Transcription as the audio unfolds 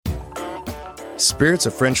Spirits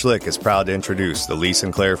of French Lick is proud to introduce the Lee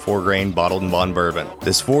Sinclair 4-grain bottled and bond bourbon.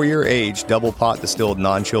 This 4-year aged double pot distilled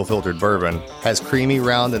non-chill filtered bourbon has creamy,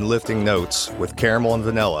 round, and lifting notes with caramel and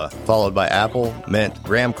vanilla, followed by apple, mint,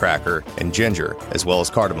 graham cracker, and ginger, as well as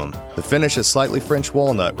cardamom. The finish is slightly French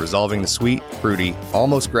walnut, resolving the sweet, fruity,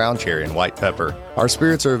 almost ground cherry and white pepper. Our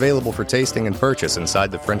spirits are available for tasting and purchase inside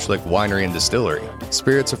the French Lick Winery and Distillery.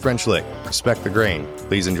 Spirits of French Lick. Respect the grain.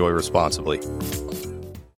 Please enjoy responsibly.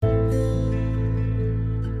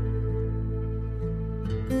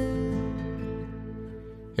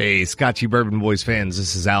 Hey, Scotchy Bourbon Boys fans,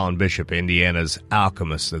 this is Alan Bishop, Indiana's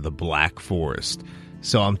alchemist of the Black Forest.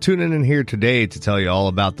 So I'm tuning in here today to tell you all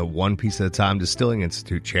about the One Piece at a Time Distilling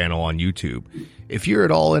Institute channel on YouTube. If you're at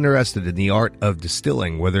all interested in the art of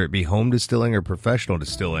distilling, whether it be home distilling or professional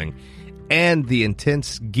distilling, and the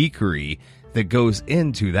intense geekery that goes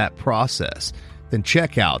into that process, then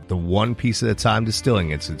check out the One Piece at a Time Distilling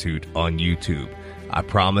Institute on YouTube. I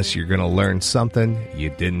promise you're going to learn something you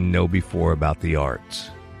didn't know before about the arts.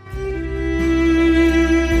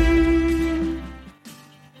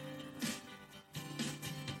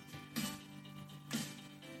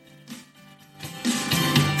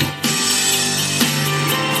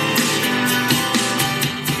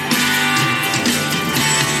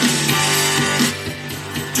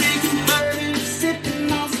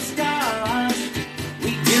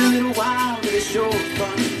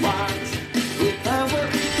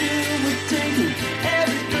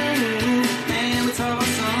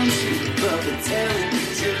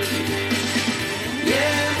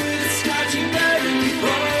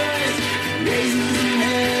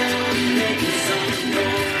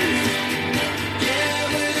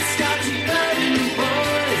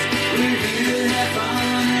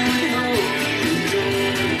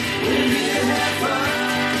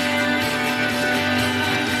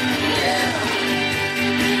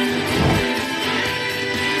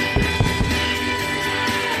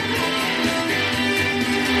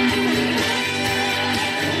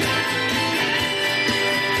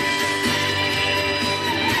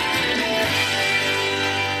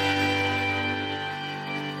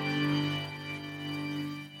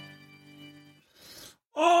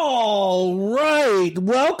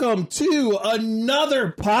 Welcome to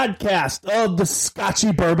another podcast of the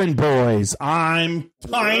Scotchy Bourbon Boys. I'm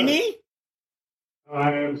Tiny.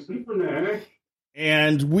 I am Supernatic.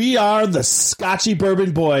 And we are the Scotchy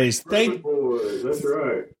Bourbon Boys. Boys, that's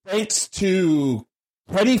right. Thanks to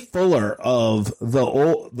Kenny Fuller of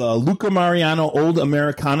the Luca Mariano Old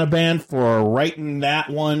Americana Band for writing that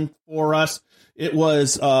one for us. It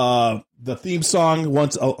was the theme song.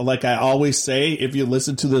 Once, like I always say, if you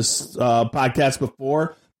listen to this podcast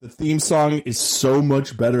before, the theme song is so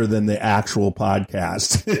much better than the actual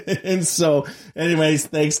podcast. And so, anyways,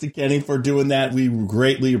 thanks to Kenny for doing that. We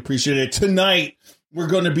greatly appreciate it. Tonight, we're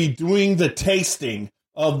going to be doing the tasting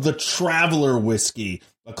of the Traveler Whiskey,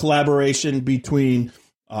 a collaboration between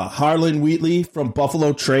Harlen Wheatley from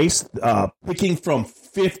Buffalo Trace, picking from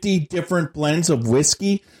 50 different blends of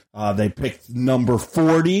whiskey. They picked number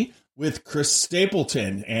 40 with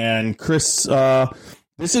Trace-Stapleton. And Chris,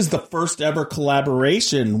 this is the first ever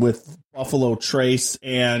collaboration with Buffalo Trace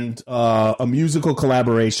and a musical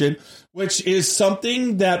collaboration, which is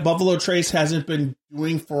something that Buffalo Trace hasn't been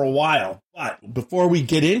doing for a while. But before we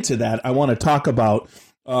get into that, I want to talk about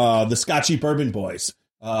the Scotchy Bourbon Boys.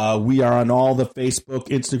 We are on all the Facebook,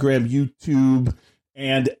 Instagram, YouTube,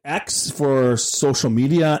 and X for social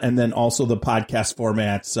media, and then also the podcast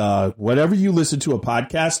formats. Whatever you listen to a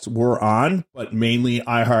podcast, we're on, but mainly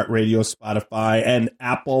iHeartRadio, Spotify, and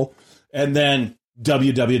Apple, and then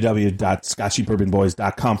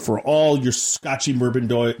www.scotchybourbonboys.com for all your Scotchy Bourbon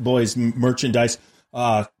Boys merchandise,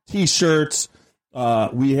 T-shirts.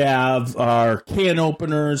 We have our can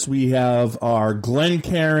openers. We have our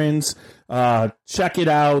Glencairns. Check it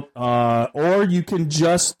out, or you can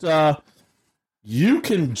just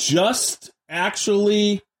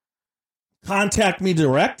actually contact me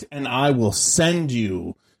direct, and I will send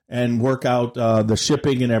you and work out the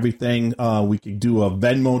shipping and everything. We can do a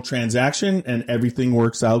Venmo transaction, and everything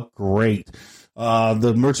works out great.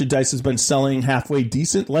 The merchandise has been selling halfway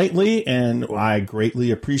decent lately, and I greatly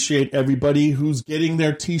appreciate everybody who's getting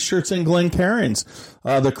their T-shirts and Glencairns.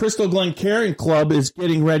 The Crystal Glencairn Club is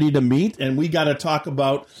getting ready to meet, and we got to talk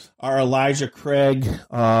about our Elijah Craig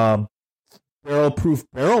barrel proof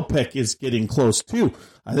barrel pick is getting close too.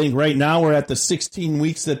 I think right now we're at the 16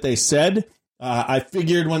 weeks that they said. I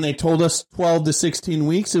figured when they told us 12 to 16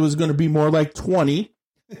 weeks, it was going to be more like 20.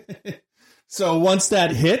 So once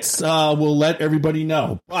that hits, we'll let everybody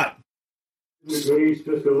know. But He's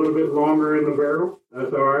just a little bit longer in the barrel.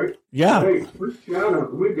 That's all right. Yeah. Hey, first shout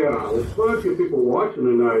out. We've got a bunch of people watching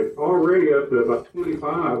tonight, already up to about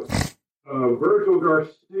 25. Virgil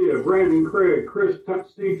Garcia, Brandon Craig, Chris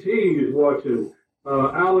CT is watching.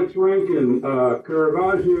 Alex Rankin,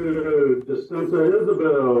 Caravaggio, DeSanta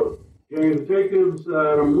Isabel, James Jacobs,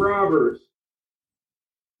 Adam Roberts,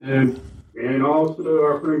 and also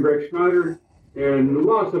our friend Greg Schneider, and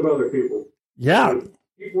lots of other people. Yeah.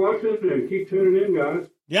 Keep watching and keep tuning in, guys.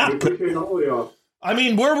 Yeah. We appreciate all of y'all. I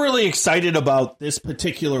mean, we're really excited about this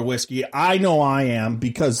particular whiskey. I know I am,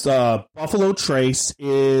 because Buffalo Trace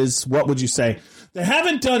is, what would you say? They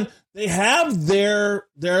have their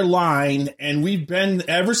line, and we've been,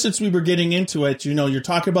 ever since we were getting into it, you're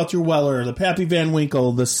talking about your Weller, the Pappy Van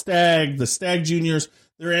Winkle, the Stag Juniors,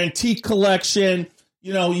 their antique collection.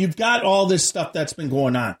 You've got all this stuff that's been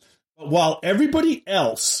going on. But while everybody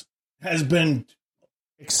else has been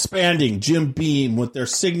expanding, Jim Beam with their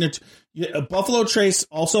signature, Buffalo Trace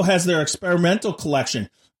also has their experimental collection.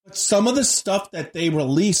 But some of the stuff that they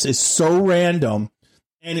release is so random,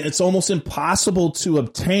 and it's almost impossible to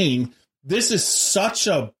obtain. This is such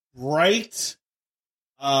a bright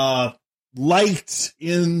light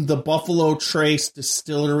in the Buffalo Trace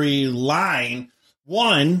distillery line.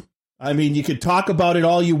 One, I mean, you could talk about it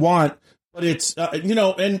all you want, but it's,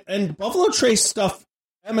 and Buffalo Trace stuff,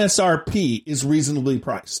 MSRP, is reasonably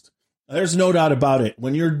priced. There's no doubt about it.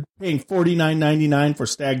 When you're paying $49.99 for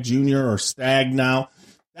Stag Junior or Stag now,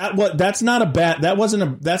 that's not a bad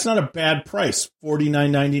price.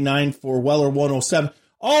 $49.99 for Weller 107,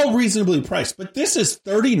 all reasonably priced. But this is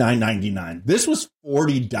 $39.99. This was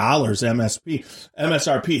 $40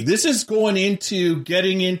 MSRP. This is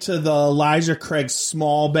getting into the Elijah Craig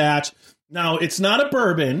small batch. Now, it's not a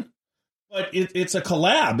bourbon, but it's a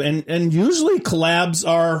collab, and usually collabs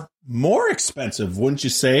are more expensive, wouldn't you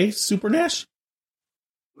say, Super Nash?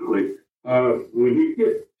 Absolutely. When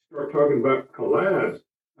you start talking about collabs,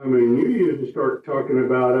 I mean, you usually start talking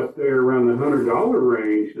about up there around the $100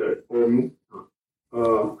 range, from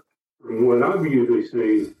what I've usually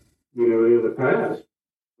seen, in the past.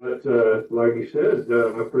 But like you said,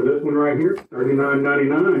 for this one right here,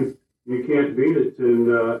 $39.99, you can't beat it.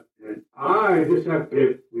 And I just have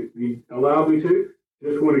to, if you allow me to,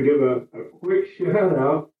 just want to give a quick shout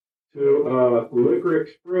out to Liquor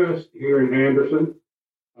Express here in Anderson.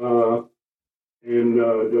 And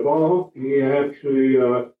Duvall, he actually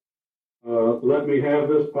let me have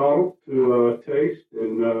this bottle to taste,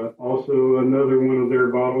 and also another one of their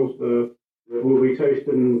bottles that we'll be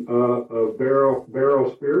tasting of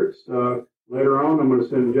barrel spirits. Later on, I'm going to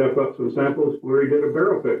send Jeff up some samples where he did a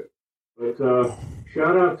barrel pick. But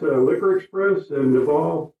shout out to Liquor Express and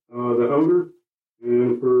Duvall, the owner,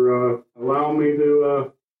 and for allowing me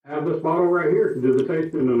to have this bottle right here to do the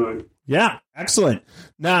tasting tonight. Yeah, excellent.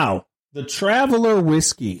 Now, the Traveler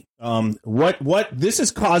whiskey, what this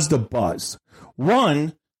has caused a buzz.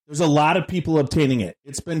 One, there's a lot of people obtaining it.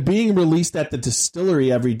 It's been being released at the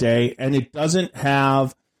distillery every day, and it doesn't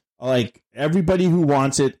have, everybody who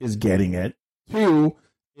wants it is getting it. Two,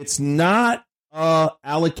 it's not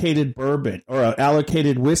allocated bourbon or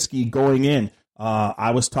allocated whiskey going in.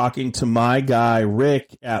 I was talking to my guy,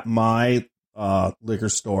 Rick, at my liquor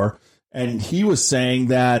store, and he was saying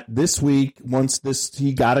that this week,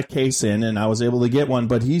 he got a case in, and I was able to get one,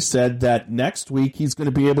 but he said that next week he's going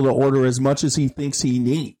to be able to order as much as he thinks he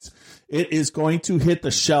needs. It is going to hit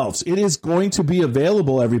the shelves. It is going to be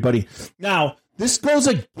available, everybody. Now, this goes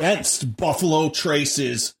against Buffalo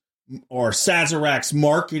Trace's or Sazerac's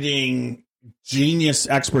marketing genius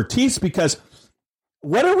expertise, because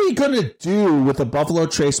what are we going to do with a Buffalo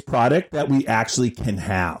Trace product that we actually can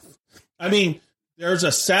have? I mean, there's a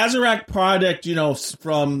Sazerac product,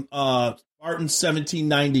 from Barton's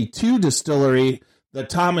 1792 distillery, the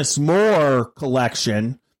Thomas More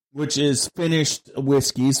collection, which is finished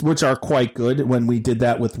whiskeys, which are quite good when we did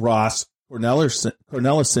that with Ross Cornelison.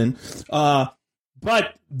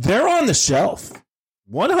 But they're on the shelf.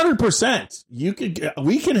 100%.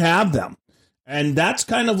 We can have them. And that's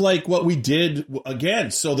kind of like what we did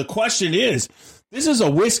again. So the question is, this is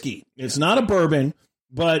a whiskey. It's not a bourbon,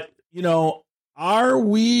 but, are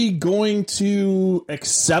we going to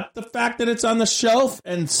accept the fact that it's on the shelf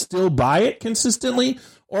and still buy it consistently?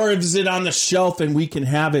 Or is it on the shelf and we can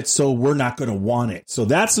have it, so we're not going to want it? So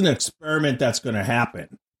that's an experiment that's going to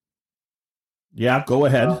happen. Yeah, go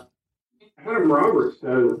ahead. Adam Roberts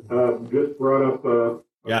just brought up a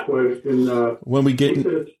question. When we get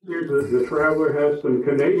the Traveler has some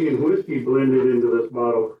Canadian whiskey blended into this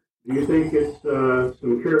bottle. Do you think it's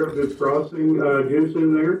some Caribou Crossing juice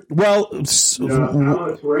in there? Well, Alex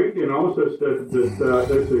Rankin also said that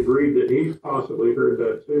that's agreed that he's possibly heard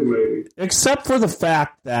that too, maybe. except for the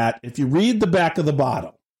fact that if you read the back of the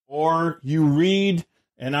bottle, or you read,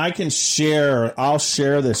 and I'll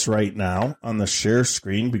share this right now on the share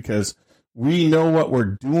screen because we know what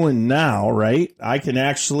we're doing now, right? I can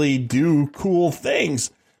actually do cool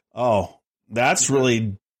things. Oh, that's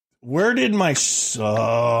really, where did my,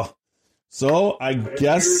 so I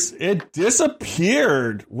guess it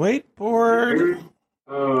disappeared. Wakeboard.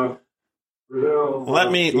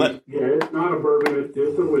 Let me, yeah, it's not a bourbon, it's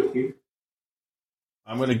just a whiskey.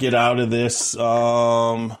 I'm going to get out of this. Did it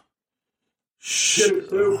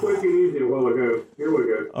so quick and easy a while ago. Here we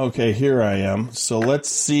go. Okay, here I am. So let's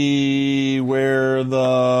see where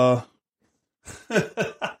the...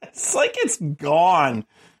 It's like it's gone.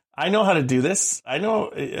 I know how to do this. I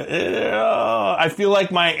know. I feel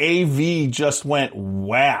like my AV just went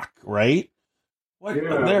whack, right? What?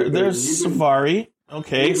 Yeah, there's Savoring.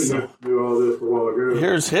 Okay, so do all this a while ago.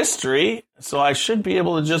 Here's history. So I should be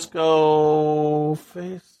able to just go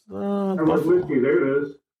face the... How much whiskey? There it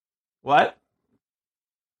is. What?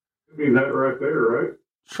 Could be that right there, right?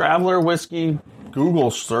 Traveler Whiskey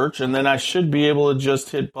Google search, and then I should be able to just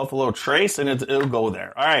hit Buffalo Trace, and it'll go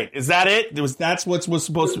there. All right, is that it? That's what was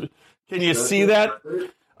supposed to be. Can you see that?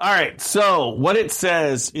 All right, so what it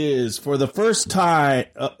says is for the first time,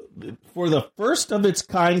 for the first of its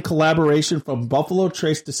kind collaboration from Buffalo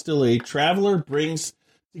Trace Distillery, Traveler brings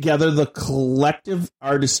together the collective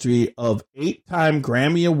artistry of 8-time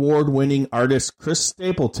Grammy Award-winning artist Chris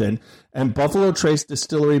Stapleton and Buffalo Trace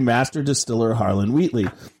Distillery master distiller Harlen Wheatley.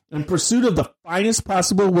 In pursuit of the finest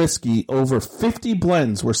possible whiskey, over 50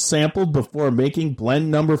 blends were sampled before making blend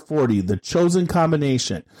number 40, the chosen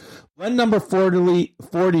combination. Blend number 40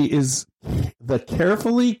 is the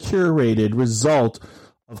carefully curated result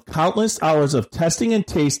of countless hours of testing and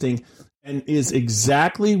tasting, and is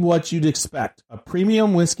exactly what you'd expect. A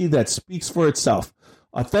premium whiskey that speaks for itself.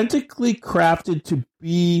 Authentically crafted to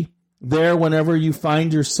be there whenever you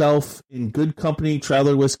find yourself in good company,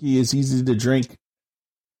 Traveler Whiskey is easy to drink,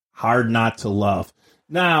 hard not to love.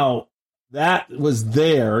 Now, that was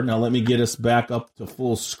there. Now, let me get us back up to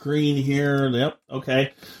full screen here. Yep,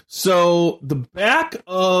 okay. So, the back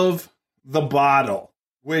of the bottle,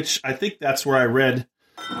 which I think that's where I read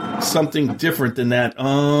something different than that.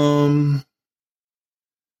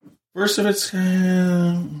 First of its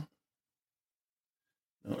kind.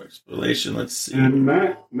 No explanation. Let's see. And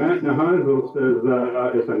Matt Nahanville says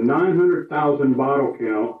it's a 900,000 bottle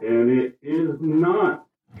count, and it is not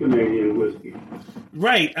Canadian whiskey.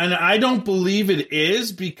 Right, and I don't believe it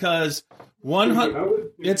is because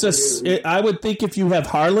I would think if you have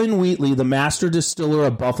Harlen Wheatley, the master distiller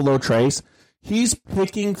of Buffalo Trace, he's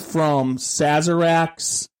picking from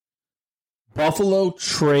Sazerac's Buffalo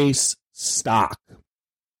Trace stock.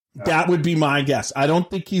 That would be my guess. I don't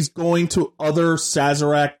think he's going to other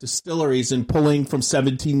Sazerac distilleries and pulling from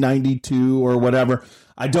 1792 or whatever.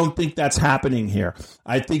 I don't think that's happening here.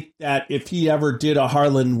 I think that if he ever did a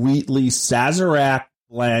Harlen Wheatley Sazerac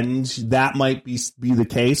blend, that might be the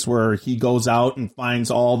case where he goes out and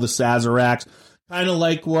finds all the Sazeracs, kind of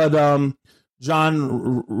like what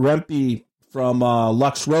John Rempe from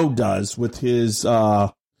Lux Road does with his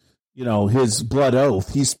his Blood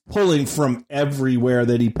Oath. He's pulling from everywhere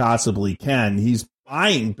that he possibly can. He's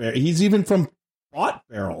buying, he's even from bought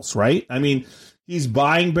barrels, right? I mean, he's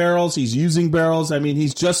buying barrels, he's using barrels. I mean,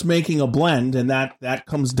 he's just making a blend, and that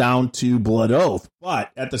comes down to Blood Oath. But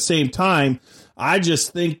at the same time, I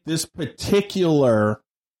just think this particular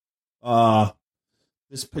one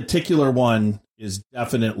is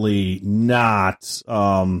definitely not.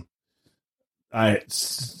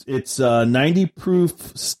 It's a 90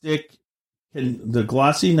 proof stick. The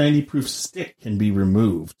glossy 90 proof stick can be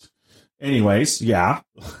removed. Anyways, yeah,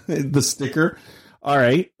 the sticker. All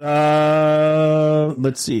right.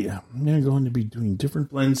 Let's see. I'm going to be doing different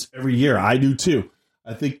blends every year. I do too.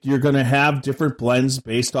 I think you're going to have different blends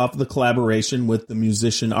based off of the collaboration with the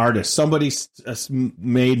musician artist. Somebody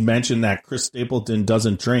made mention that Chris Stapleton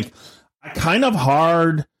doesn't drink. I find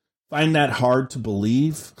that hard to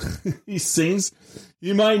believe. He sings.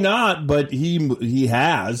 He might not, but he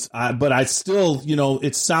has. But I still,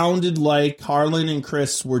 it sounded like Harlan and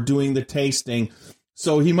Chris were doing the tasting.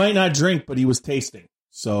 So he might not drink, but he was tasting.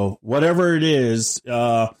 So whatever it is,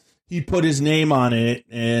 he put his name on it,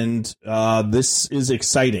 and this is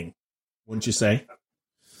exciting, wouldn't you say?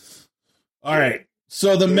 All right.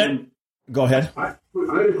 So go ahead. I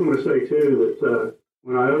just want to say, too, that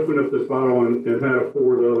when I opened up this bottle and had a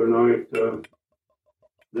pour the other night,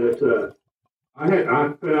 that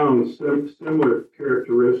I found some similar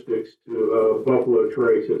characteristics to Buffalo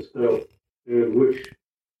Trace itself, and which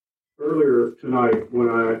earlier tonight when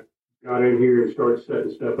I got in here and started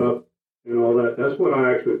setting stuff up and all that, that's what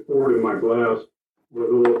I actually poured in my glass with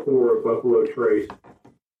a little pour of Buffalo Trace,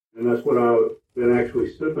 and that's what I've been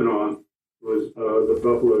actually sipping on was the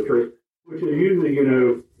Buffalo Trace, which is usually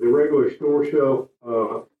the regular store shelf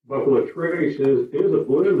Buffalo Trace is a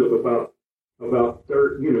blend of about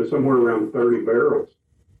 30, somewhere around 30 barrels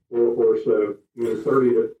or so, 30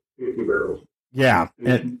 to 50 barrels. Yeah.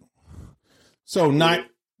 And so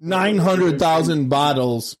 900,000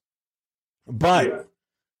 bottles, but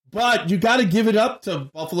you got to give it up to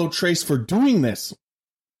Buffalo Trace for doing this.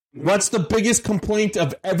 What's the biggest complaint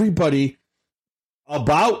of everybody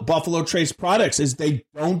about Buffalo Trace products is they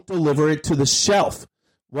don't deliver it to the shelf.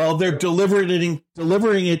 Well, they're delivering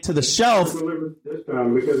it to the shelf. Delivered this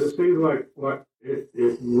time because it seems like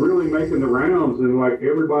it's really making the rounds, and like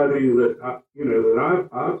everybody that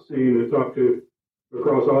I've seen and talked to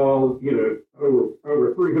across all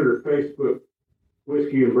over 300 Facebook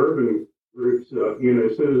whiskey and bourbon groups,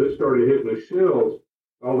 as soon as it started hitting the shelves,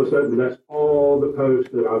 all of a sudden that's all the posts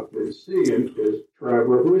that I've been seeing is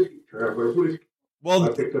Traveler whiskey. Well, I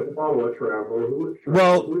picked up a bottle of Traveler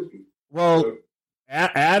whiskey. Well,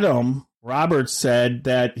 Adam Roberts said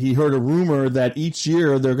that he heard a rumor that each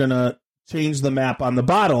year they're going to change the map on the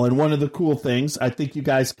bottle. And one of the cool things I think you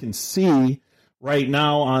guys can see right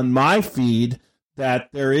now on my feed that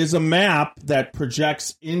there is a map that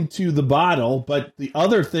projects into the bottle. But the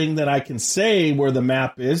other thing that I can say where the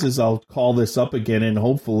map is I'll call this up again, and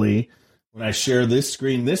hopefully when I share this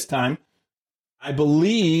screen this time, I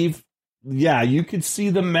believe, you could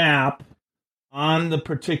see the map on the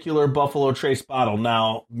particular Buffalo Trace bottle.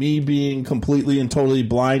 Now, me being completely and totally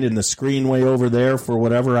blind in the screen way over there for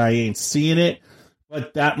whatever, I ain't seeing it,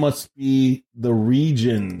 but that must be the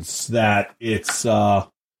regions that it's,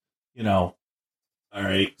 All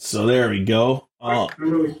right, so there we go. I can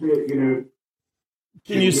really see it,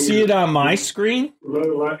 Can you see it on my screen?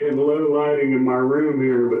 Low lighting in my room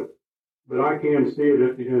here, but I can see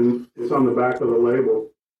it, and it's on the back of the label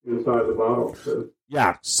inside the bottle. So.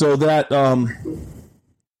 Yeah, so that to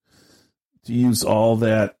use all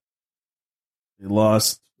that they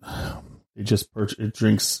lost, they just it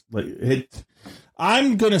drinks like it.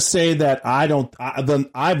 I'm gonna say that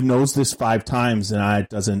I've nosed this 5 times and it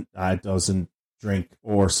doesn't drink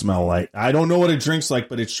or smell like. I don't know what it drinks like,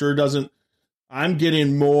 but it sure doesn't. I'm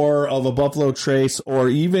getting more of a Buffalo Trace, or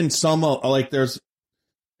even some almost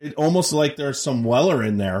like there's some Weller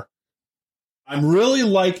in there. I'm really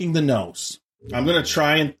liking the nose. I'm going to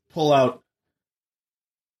try and pull out.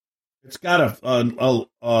 It's got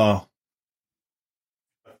a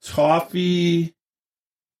toffee.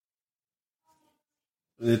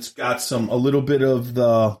 It's got a little bit of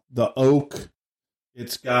the oak.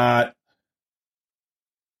 It's got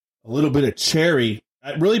a little bit of cherry.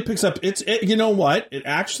 It really picks up. You know what? It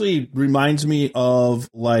actually reminds me of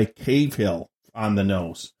like Cave Hill on the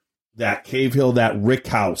nose. That Cave Hill, that Rick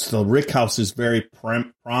House. The Rick House is very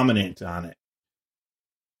prominent on it.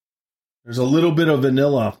 There's a little bit of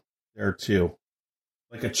vanilla there too,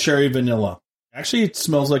 like a cherry vanilla. Actually, it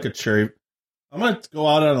smells like a cherry. I'm going to go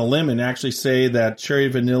out on a limb and actually say that cherry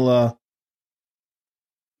vanilla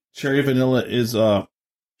is a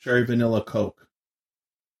cherry vanilla Coke.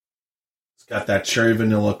 It's got that cherry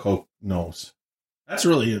vanilla Coke nose.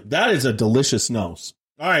 That is a delicious nose.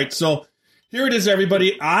 All right, so here it is,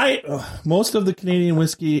 everybody. Most of the Canadian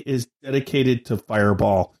whiskey is dedicated to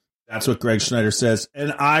Fireball. That's what Greg Schneider says,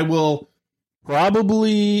 and I will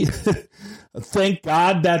probably thank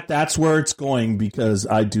God that that's where it's going, because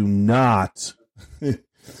I do not. That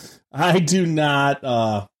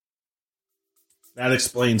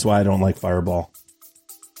explains why I don't like Fireball.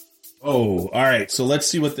 Oh, all right. So let's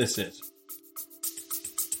see what this is.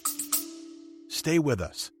 Stay with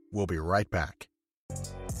us. We'll be right back.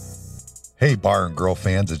 Hey, Bar and Grill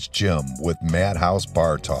fans, it's Jim with Madhouse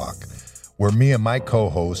Bar Talk, where me and my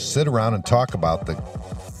co-hosts sit around and talk about the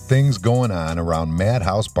things going on around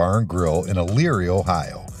Madhouse Bar and Grill in Elyria,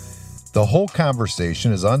 Ohio. The whole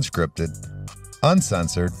conversation is unscripted,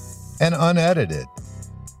 uncensored, and unedited.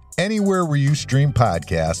 Anywhere where you stream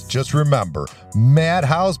podcasts, just remember,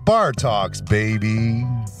 Madhouse Bar Talks, baby.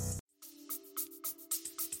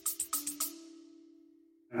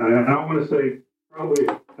 I want to say probably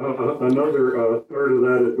another third of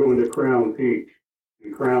that is going to Crown Peach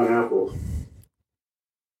and Crown Apples.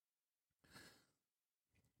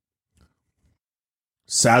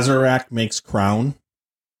 Sazerac makes Crown.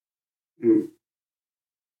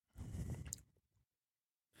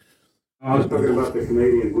 I was talking about the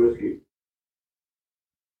Canadian whiskey.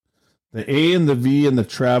 The A and the V in the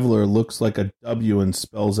Traveler looks like a W and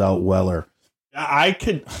spells out Weller. I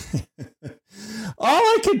could. All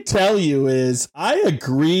I can tell you is I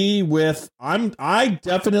agree with. I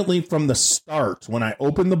definitely from the start when I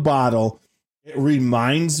opened the bottle, it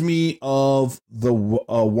reminds me of the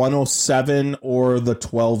 107 or the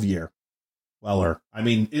 12-year Weller. I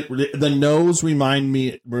mean, the nose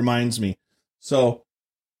reminds me. So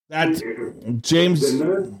that James the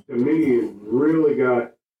nose to me it really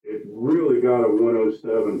got a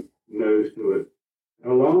 107 nose to it,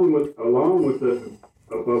 along with the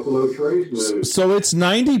Buffalo Trace nose. So it's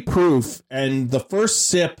 90 proof, and the first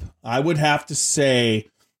sip I would have to say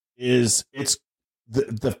is it's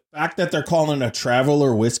the fact that they're calling it a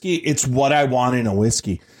Traveler whiskey. It's what I want in a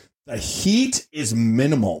whiskey. The heat is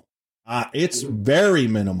minimal. It's very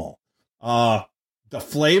minimal. The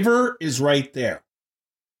flavor is right there.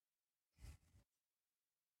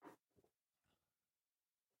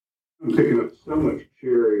 I'm picking up so much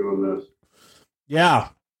cherry on this. Yeah,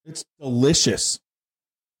 it's delicious.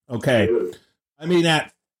 Okay. I mean,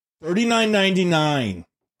 at $39.99,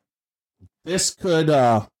 this could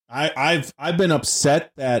I've been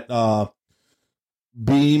upset that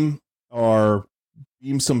Beam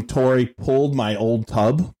Suntory pulled my old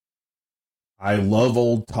tub. I love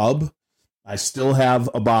Old Tub. I still have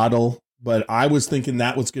a bottle, but I was thinking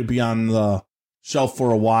that was going to be on the shelf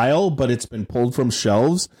for a while, but it's been pulled from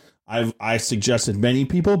shelves. I suggested many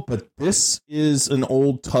people, but this is an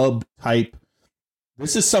Old Tub type.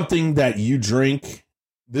 This is something that you drink.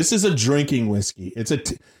 This is a drinking whiskey.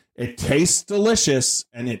 It tastes delicious,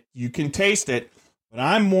 and you can taste it, but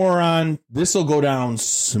I'm more on this will go down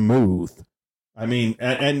smooth. I mean,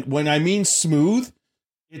 and when I mean smooth,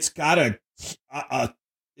 it's got it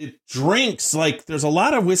drinks like there's a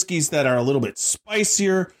lot of whiskeys that are a little bit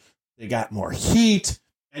spicier. They got more heat,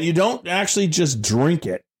 and you don't actually just drink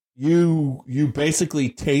it. You basically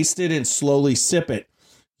taste it and slowly sip it.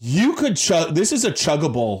 You could chug. This is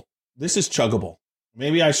chuggable.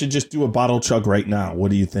 Maybe I should just do a bottle chug right now.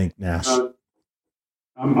 What do you think, Nash? I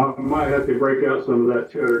might have to break out some of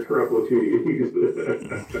that cheddar truffle to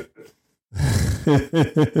you. I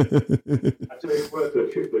tell you what,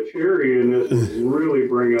 the cherry in this would really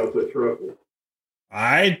bring out the truffle.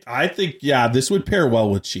 I think, yeah, this would pair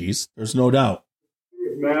well with cheese. There's no doubt.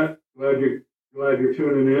 Matt, glad you're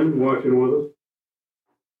tuning in, watching with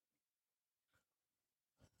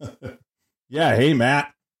us. Yeah, hey,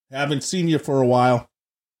 Matt. Haven't seen you for a while.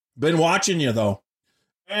 Been watching you, though.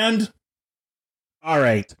 And, all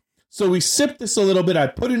right. So we sipped this a little bit. I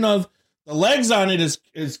put enough. The legs on it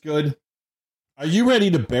is good. Are you ready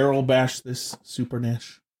to barrel bash this, Super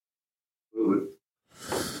Nash?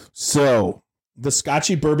 So, the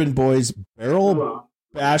Scotchy Bourbon Boys barrel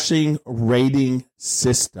bashing rating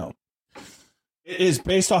system. It is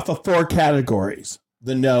based off of 4 categories: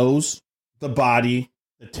 the nose, the body,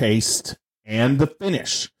 the taste, and the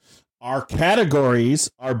finish. Our categories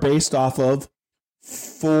are based off of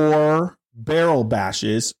 4 barrel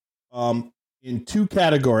bashes in 2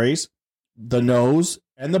 categories, the nose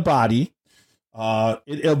and the body.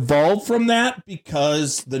 It evolved from that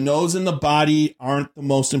because the nose and the body aren't the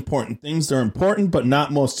most important things. They're important, but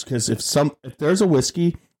not most, because if there's a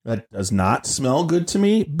whiskey that does not smell good to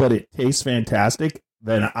me, but it tastes fantastic,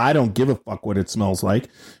 then I don't give a fuck what it smells like.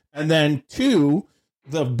 And then 2,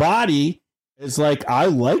 the body is like, I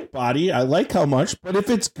like body. I like how much, but if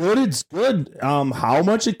it's good, it's good. How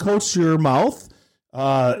much it coats your mouth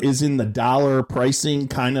is in the dollar pricing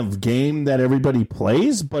kind of game that everybody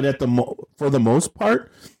plays. But for the most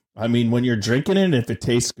part, I mean, when you're drinking it, if it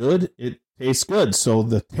tastes good, it tastes good. So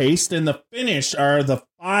the taste and the finish are the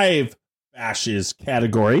 5 bashes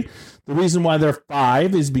category. The reason why they're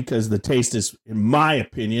 5 is because the taste is, in my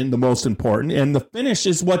opinion, the most important, and the finish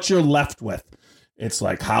is what you're left with. It's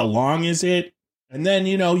like, how long is it? And then,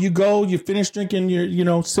 you finish drinking,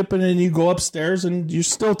 you're sipping, and you go upstairs and you're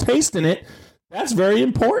still tasting it. That's very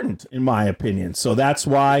important, in my opinion. So that's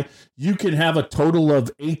why you can have a total of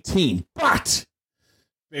 18. But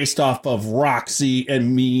based off of Roxy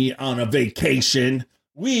and me on a vacation,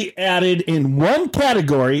 we added in 1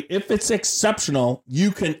 category, if it's exceptional,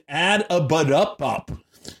 you can add a up.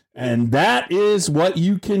 And that is what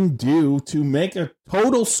you can do to make a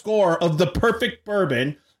total score of the perfect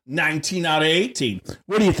bourbon, 19 out of 18.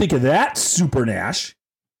 What do you think of that, Super Nash?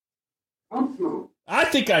 I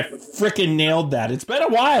think I freaking nailed that. It's been a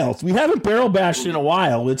while. We haven't barrel bashed in a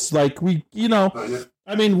while. It's like we founded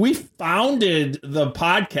the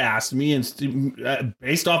podcast, me and Steve,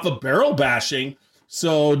 based off of barrel bashing.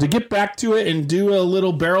 So to get back to it and do a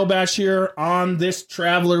little barrel bash here on this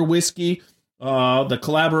Traveler whiskey, The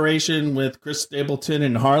collaboration with Trace-Stapleton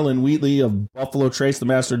and Harlen Wheatley of Buffalo Trace, the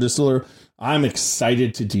master distiller. I'm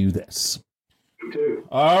excited to do this. Me too.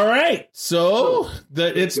 All right, so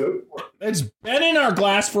it's been in our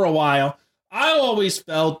glass for a while. I always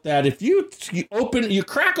felt that if you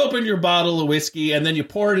crack open your bottle of whiskey and then you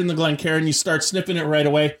pour it in the Glencairn and you start sniffing it right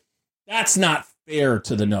away, that's not fair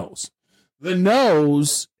to the nose. The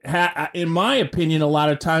nose, in my opinion, a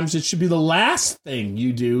lot of times it should be the last thing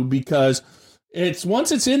you do, because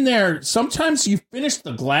once it's in there, sometimes you finish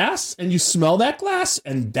the glass and you smell that glass,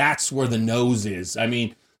 and that's where the nose is. I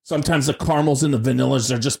mean, sometimes the caramels and the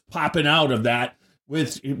vanillas are just popping out of that.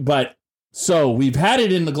 So we've had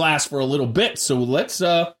it in the glass for a little bit, so let's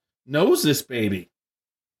nose this baby.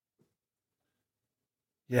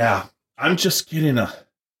 Yeah, I'm just getting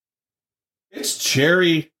it's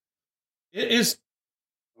cherry. It is.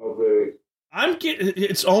 Okay.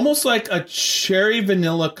 It's almost like a cherry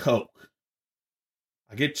vanilla Coke.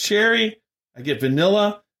 I get cherry, I get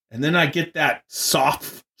vanilla, and then I get that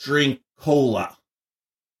soft drink cola.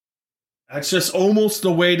 That's just almost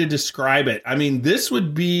the way to describe it. I mean, this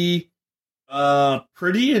would be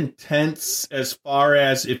pretty intense as far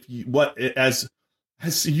as if you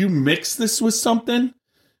mix this with something.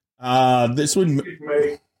 This would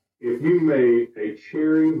if you made a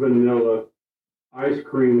cherry vanilla ice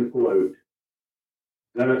cream float,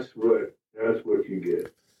 that's what you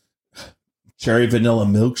get. Cherry vanilla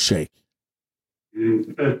milkshake.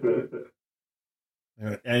 Mm.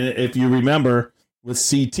 And if you remember, with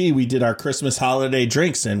CT, we did our Christmas holiday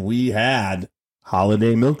drinks, and we had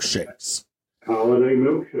holiday milkshakes. Holiday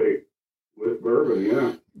milkshake with bourbon,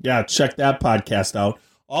 yeah. Yeah, check that podcast out.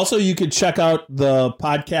 Also, you could check out the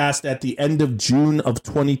podcast at the end of June of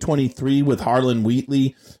 2023 with Harlen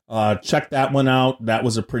Wheatley. Check that one out. That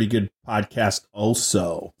was a pretty good podcast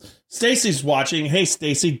also. Stacy's watching. Hey,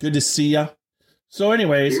 Stacy, good to see you. So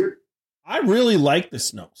anyways, I really like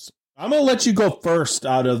this nose. I'm going to let you go first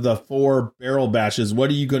out of the 4 barrel bashes. What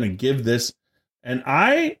are you going to give this? And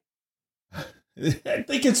I think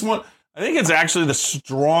it's actually the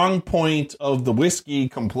strong point of the whiskey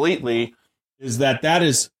completely, is that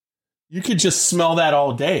you could just smell that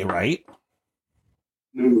all day, right?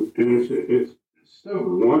 And it's so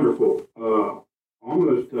wonderful.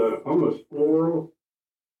 Almost floral.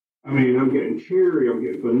 I mean, I'm getting cherry, I'm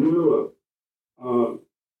getting vanilla.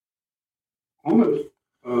 Almost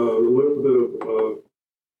a little bit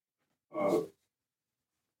of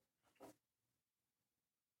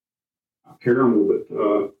caramel, but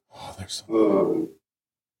there's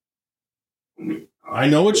I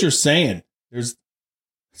know what you're saying. It's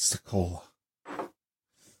the cola.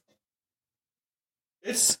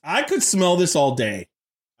 I could smell this all day.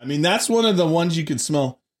 I mean, that's one of the ones you could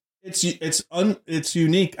smell. It's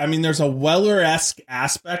unique. I mean, there's a Weller-esque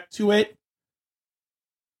aspect to it,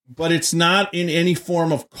 but it's not in any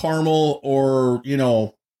form of caramel or,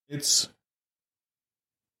 it's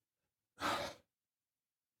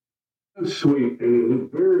sweet,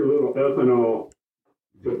 and very little ethanol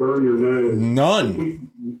to burn your nose. None.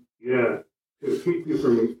 To keep you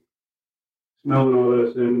from smelling all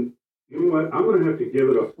this. And you know what? I'm going to have to give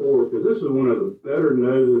it a 4, because this is one of the better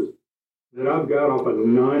noses that I've got off a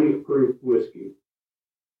 90 proof whiskey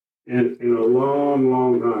in a long,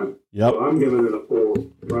 long time. Yep. So I'm giving it a 4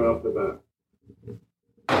 right off the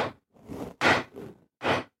bat.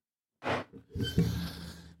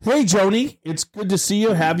 Hey, Joni, it's good to see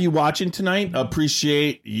you. Have you watching tonight?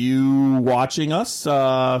 Appreciate you watching us.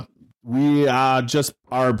 We just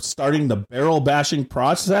are starting the barrel bashing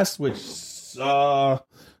process, which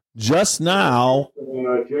just now.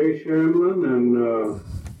 Jay Shamlin, and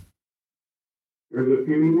there's a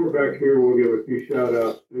few more back here. We'll give a few shout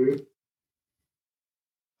outs too.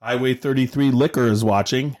 Highway 33 Liquor is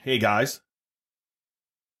watching. Hey, guys.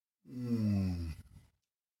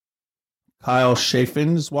 Kyle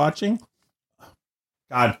Chafin is watching.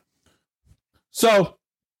 God. So,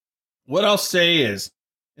 what I'll say is,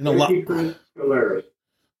 in a lot. Chris Calaris.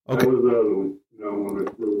 Okay. That was the other one. I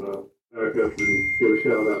wanted to back up and give a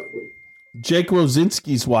shout out to. Jake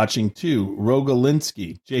Rosinski's watching too.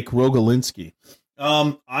 Jake Rogalinsky.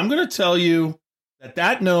 I'm going to tell you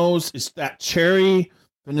that nose is that cherry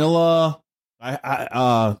vanilla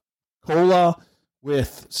cola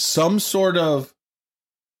with some sort of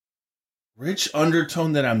rich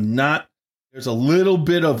undertone that I'm not. There's a little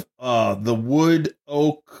bit of the wood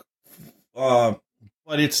oak, but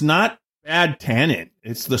it's not bad tannin.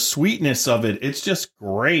 It's the sweetness of it. It's just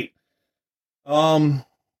great. I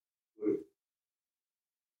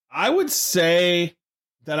would say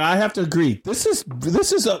that I have to agree. This is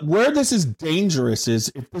where this is dangerous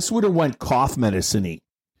is if this would have went cough medicine-y.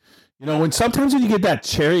 when sometimes when you get that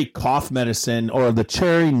cherry cough medicine or the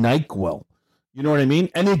cherry NyQuil, you know what I mean?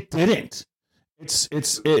 And it didn't.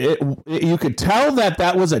 You could tell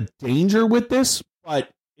that was a danger with this, but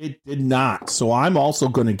it did not. So I'm also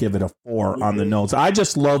going to give it a 4 on the nose. I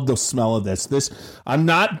just love the smell of this. I'm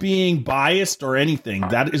not being biased or anything.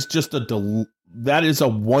 That is just that is a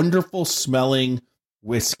wonderful smelling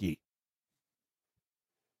whiskey.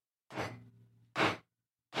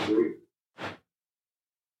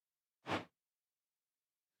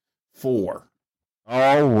 Four.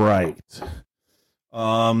 All right.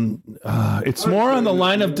 It's more on the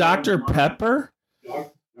line of Dr. Pepper.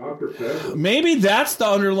 Dr. Pepper. Maybe that's the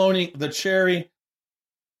underlining, the cherry.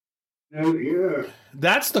 Yeah.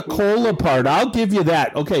 That's the cola part. I'll give you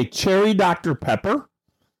that. Okay, cherry Dr. Pepper.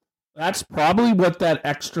 That's probably what that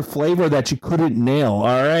extra flavor that you couldn't nail.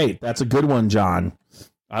 All right, that's a good one, John.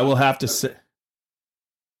 I will have to say.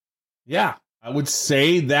 Yeah, I would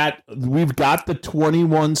say that we've got the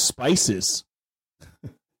 21 spices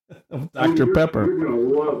of Dr. Pepper. You're going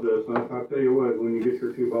to love this. I'll tell you what, when you get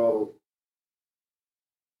your 2 bottles.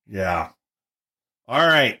 Yeah. All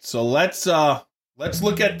right, so let's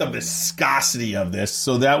look at the viscosity of this.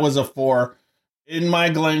 So that was a 4 in my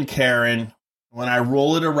Glencairn. When I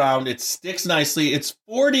roll it around, it sticks nicely. It's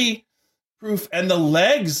 40 proof, and the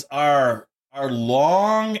legs are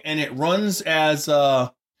long, and it runs as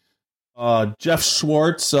Jeff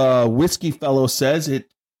Schwartz, whiskey fellow, says.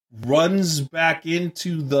 It runs back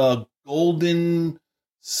into the golden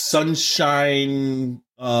sunshine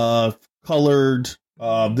colored.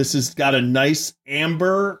 This has got a nice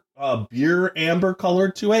amber, beer amber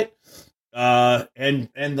color to it, and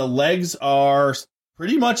the legs are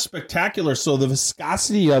pretty much spectacular. So the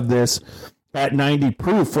viscosity of this at 90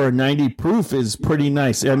 proof for a 90 proof is pretty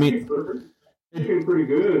nice. I mean, it's pretty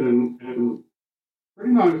good and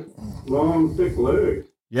pretty nice long thick legs.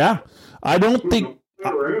 Yeah, I don't think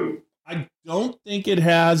it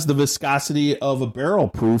has the viscosity of a barrel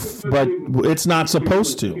proof, but it's not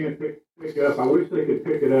supposed to. Pick up. I wish they could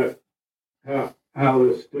pick it up how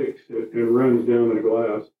this sticks. It runs down the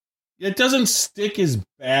glass. It doesn't stick as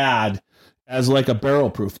bad as like a barrel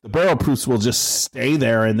proof. The barrel proofs will just stay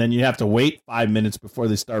there, and then you have to wait 5 minutes before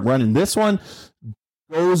they start running. This one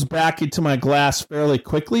goes back into my glass fairly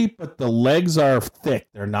quickly, but the legs are thick.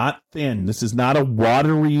 They're not thin. This is not a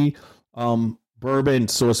watery bourbon.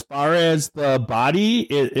 So as far as the body,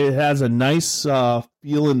 it has a nice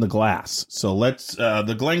feel in the glass. So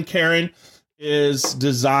the Glencairn is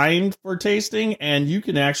designed for tasting, and you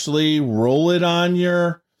can actually roll it on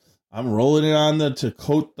I'm rolling it on to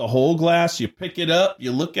coat the whole glass. You pick it up,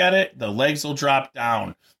 you look at it, the legs will drop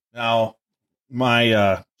down. Now,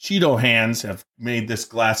 my Cheeto hands have made this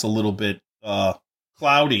glass a little bit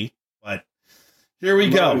cloudy, but here we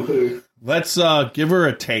go. Let's give her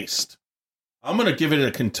a taste. I'm going to give it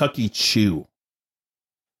a Kentucky Chew.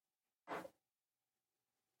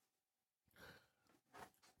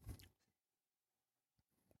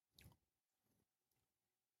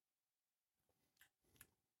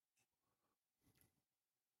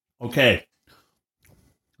 Okay.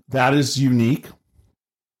 That is unique.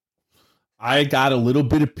 I got a little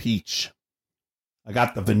bit of peach. I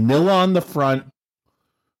got the vanilla on the front,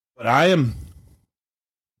 but I am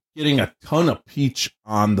getting a ton of peach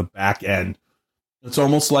on the back end. It's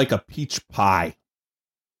almost like a peach pie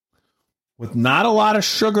with not a lot of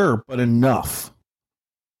sugar, but enough.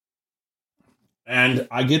 And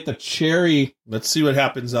I get the cherry. Let's see what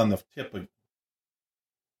happens on the tip.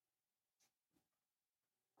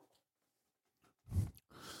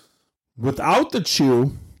 Without the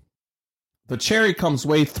chew, the cherry comes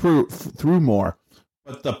way through more.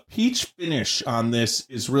 But the peach finish on this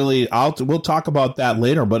is really, we'll talk about that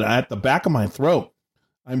later, but at the back of my throat,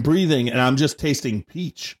 I'm breathing and I'm just tasting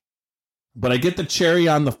peach. But I get the cherry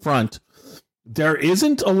on the front. There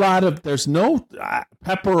isn't there's no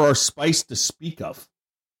pepper or spice to speak of.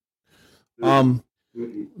 The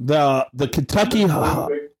Kentucky,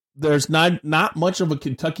 there's not much of a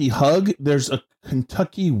Kentucky hug. There's a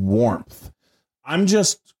Kentucky warmth. I'm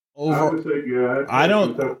just over. I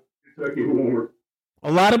don't. Kentucky warmth.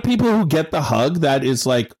 A lot of people who get the hug, that is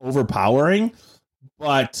like overpowering,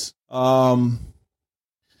 but I'm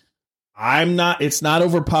not. It's not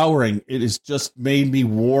overpowering. It has just made me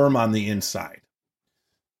warm on the inside.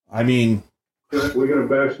 I mean, we're gonna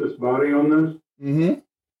bash this body on this. Mm-hmm.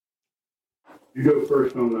 You go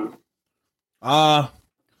first on that.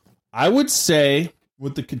 I would say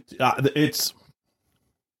with it's.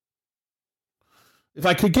 If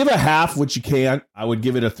I could give a half, which you can't, I would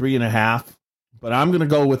give it a 3.5. But I'm going to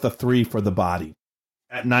go with a 3 for the body.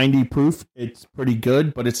 At 90 proof, it's pretty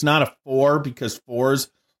good, but it's not a 4 because 4s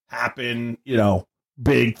happen,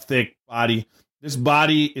 big, thick body. This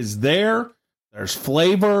body is there. There's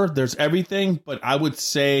flavor. There's everything. But I would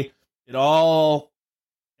say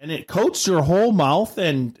it coats your whole mouth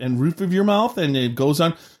and roof of your mouth, and it goes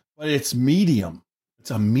on. But it's medium.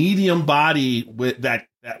 It's a medium body with that,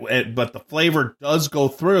 but the flavor does go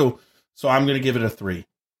through. So I'm going to give it a 3.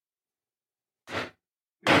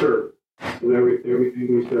 Sure. And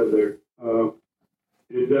everything we said there.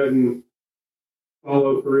 It doesn't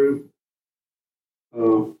follow through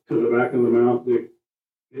to the back of the mouth.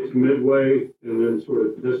 It's midway and then sort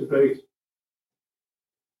of dissipates.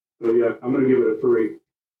 So, yeah, I'm going to give it a 3.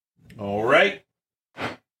 All right.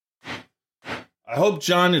 I hope,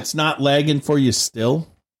 John, it's not lagging for you still,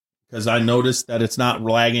 because I noticed that it's not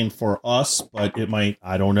lagging for us, but it might.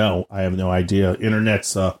 I don't know. I have no idea.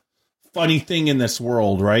 Internet's a funny thing in this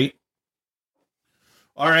world, right?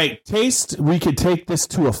 All right. Taste, we could take this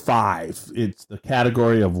to a 5. It's the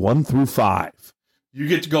category of 1 through 5. You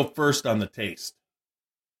get to go first on the taste.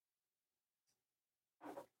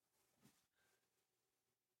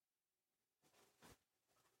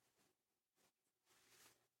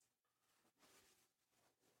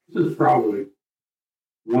 This is probably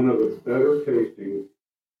one of the better tasting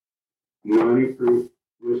 90 proof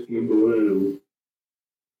whiskey blends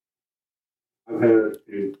I've had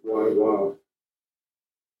in quite a while.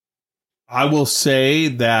 I will say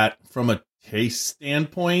that from a taste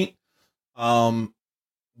standpoint, I'll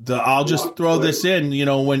just throw this in,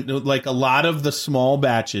 when like a lot of the small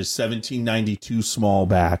batches, 1792 small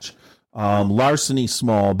batch, Larceny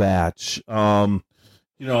small batch,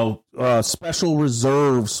 Special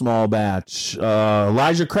Reserve small batch,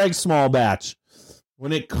 Elijah Craig small batch.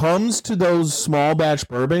 When it comes to those small batch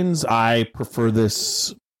bourbons, I prefer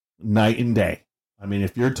this night and day. I mean,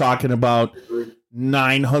 if you're talking about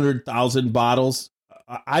 900,000 bottles,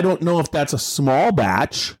 I don't know if that's a small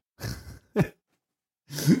batch.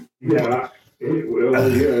 Yeah,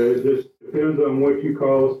 it just depends on what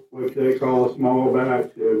they call a small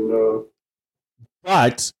batch. And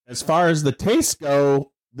but as far as the tastes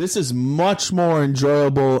go, this is much more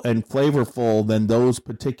enjoyable and flavorful than those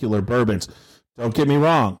particular bourbons. Don't get me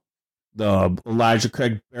wrong. The Elijah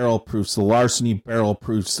Craig barrel proofs, the Larceny barrel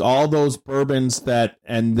proofs, all those bourbons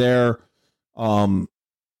and their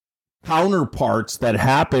counterparts that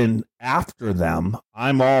happen after them,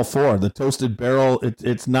 I'm all for. The toasted barrel,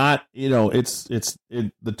 it's not,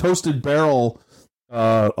 the toasted barrel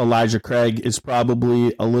Elijah Craig is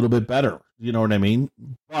probably a little bit better. You know what I mean?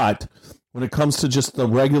 But when it comes to just the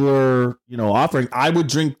regular, offering,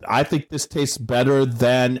 I think this tastes better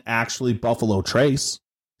than actually Buffalo Trace.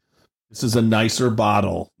 This is a nicer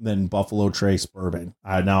bottle than Buffalo Trace bourbon.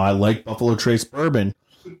 Now, I like Buffalo Trace bourbon,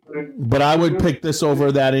 but I would pick this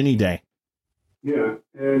over that any day. Yeah,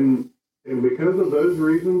 and because of those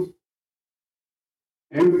reasons,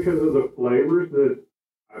 and because of the flavors that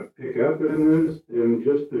I pick up in this, and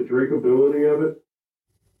just the drinkability of it,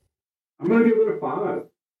 I'm going to give it a 5.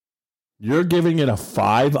 You're giving it a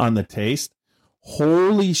 5 on the taste?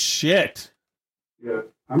 Holy shit. Yeah,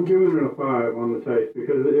 I'm giving it a 5 on the taste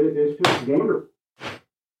because it's just wonderful.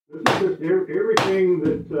 This is just everything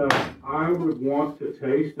that I would want to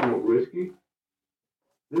taste in a whiskey.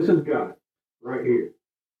 This has got it right here.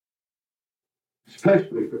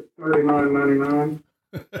 Especially for $39.99.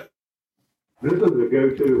 This is a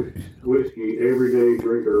go-to whiskey everyday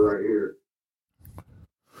drinker right here.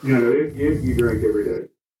 If you drink every day.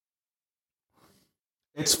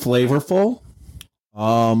 It's flavorful.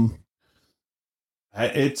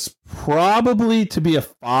 It's probably to be a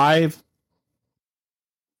 5.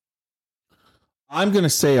 I'm going to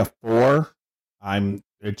say a 4.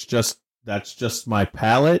 That's just my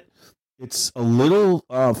palate. It's a little,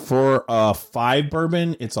 for a 5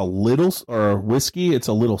 bourbon, it's a little, or whiskey, it's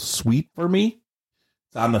a little sweet for me.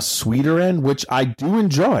 It's on the sweeter end, which I do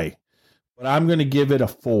enjoy. But I'm going to give it a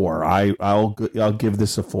 4. I'll give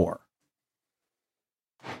this a 4.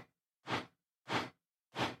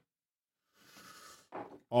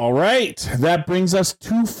 All right, that brings us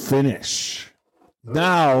to finish.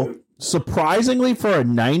 Now, surprisingly, for a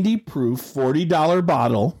 90 proof $40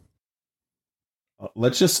 bottle,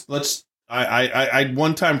 I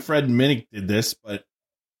one time Fred Minnick did this, but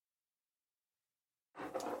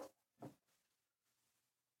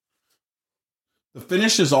the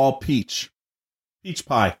finish is all peach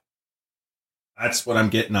pie. That's what I'm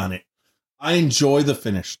getting on it. I enjoy the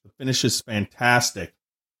finish. The finish is fantastic.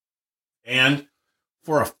 And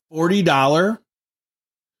for a $40,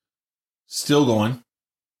 still going.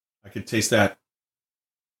 I could taste that.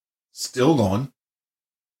 Still going.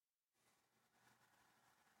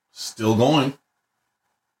 Still going.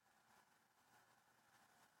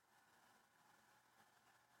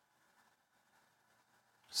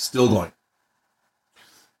 Still going.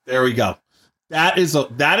 There we go. That is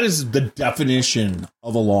the definition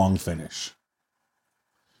of a long finish.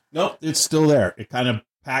 Nope, it's still there. It kind of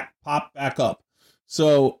popped back up.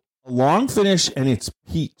 So a long finish, and it's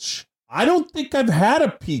peach. I don't think I've had a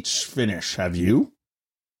peach finish. Have you?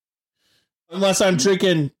 Unless I'm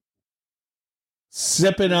sipping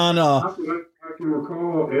on a. I can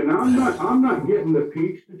recall, and I'm not getting the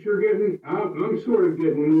peach that you're getting. I'm sort of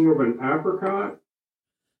getting more of an apricot.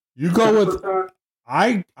 You go with.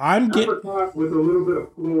 I'm getting apricot with a little bit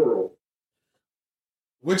of floral,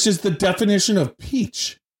 which is the definition of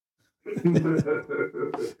peach.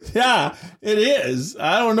 Yeah, it is.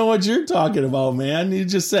 I don't know what you're talking about, man. You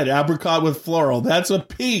just said apricot with floral. That's a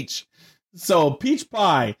peach. So peach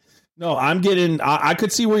pie. No, I'm getting. I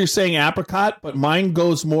could see where you're saying apricot, but mine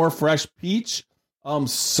goes more fresh peach.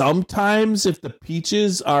 Sometimes if the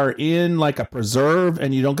peaches are in like a preserve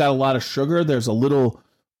and you don't got a lot of sugar, there's a little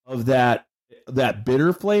of that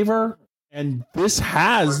bitter flavor, and this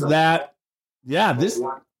has that. Yeah, this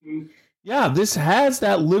has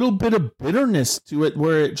that little bit of bitterness to it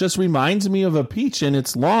where it just reminds me of a peach, and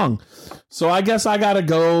it's long. So I guess I got to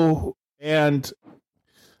go. And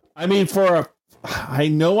I mean, I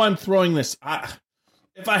know I'm throwing this.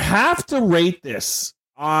 If I have to rate this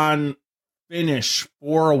on finish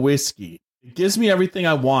for a whiskey, it gives me everything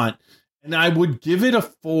I want, and I would give it a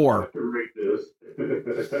 4.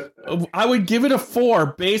 I would give it a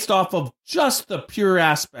 4 based off of just the pure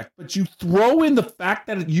aspect. But you throw in the fact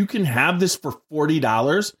that you can have this for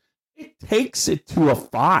 $40, it takes it to a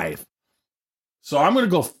 5. So I'm going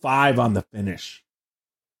to go 5 on the finish.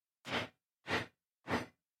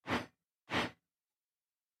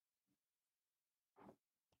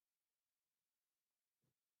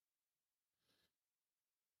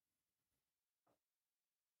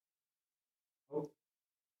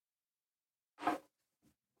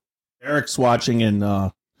 Eric's watching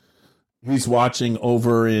he's watching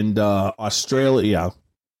over in Australia.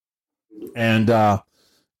 And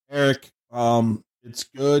Eric, it's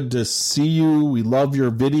good to see you. We love your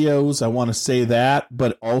videos. I want to say that,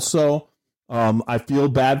 but also I feel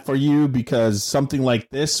bad for you because something like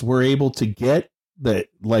this we're able to get that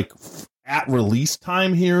like at release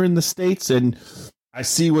time here in the States, and I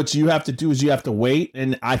see what you have to do is you have to wait.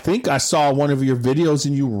 And I think I saw one of your videos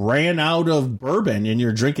and you ran out of bourbon and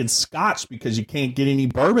you're drinking scotch because you can't get any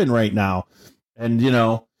bourbon right now. And, you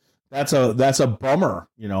know, that's a bummer,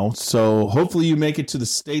 you know, so hopefully you make it to the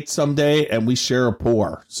States someday and we share a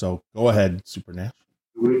pour. So go ahead, Supernash.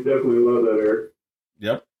 We definitely love that, Eric.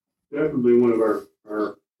 Yep. Definitely one of our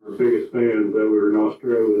biggest fans that we were in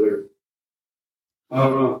Australia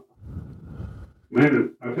there.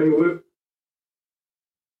 Man, I tell you what,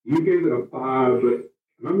 you gave it a 5, but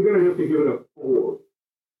I'm going to have to give it a 4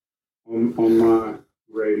 on my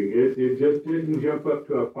rating. It just didn't jump up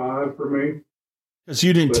to a 5 for me. Because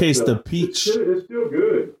you didn't taste the peach. It's still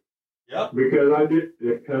good. Yep. Because I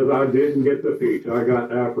didn't get the peach. I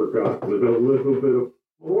got apricot with a little bit of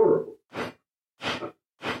floral.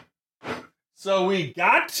 So we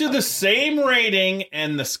got to the same rating,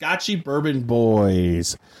 and the Scotchy Bourbon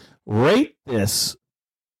Boys rate this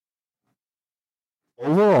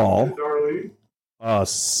overall.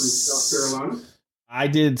 South Carolina. I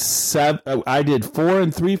did 4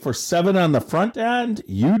 and 3 for 7 on the front end.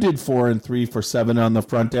 You did 4 and 3 for 7 on the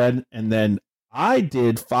front end, and then I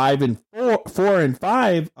did 4 and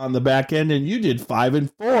 5 on the back end, and you did 5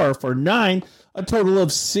 and 4 for 9. A total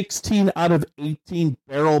of 16 out of 18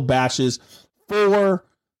 barrel bashes for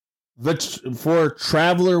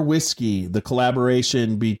Traveler Whiskey, the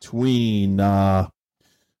collaboration between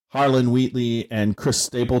Harlen, Wheatley, and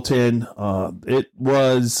Trace-Stapleton. It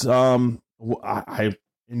was I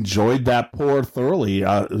enjoyed that pour thoroughly.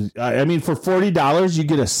 I mean, for $40, you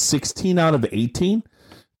get a 16 out of 18.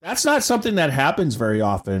 That's not something that happens very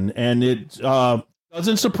often, and it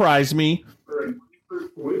doesn't surprise me. For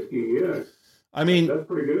whiskey, yeah. I mean, that's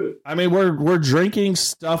pretty good. I mean, we're drinking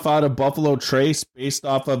stuff out of Buffalo Trace based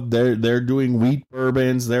off of they're doing wheat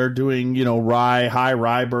bourbons, they're doing high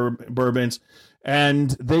rye bourbons. And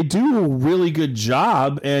they do a really good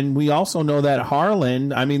job, and we also know that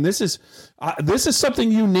Harlen. I mean, this is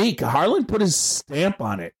something unique. Harlen put his stamp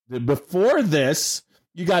on it. Before this,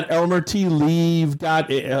 you got Elmer T. Lee, got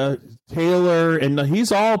Taylor, and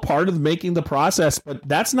he's all part of making the process. But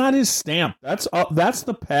that's not his stamp. That's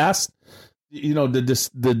the past.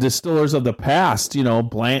 The distillers of the past.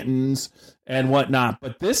 Blanton's and whatnot.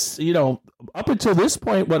 But this, up until this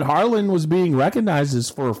point, what Harlen was being recognized is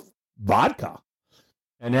for vodka.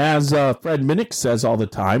 And as Fred Minnick says all the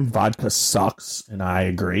time, vodka sucks, and I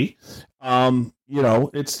agree.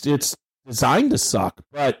 It's designed to suck.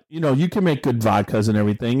 But, you can make good vodkas and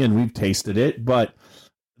everything, and we've tasted it. But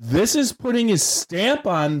this is putting his stamp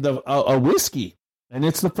on a whiskey, and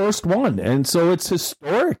it's the first one. And so it's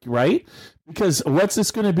historic, right? Because what's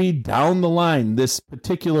this going to be down the line, this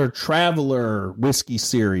particular Traveler whiskey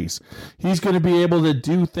series? He's going to be able to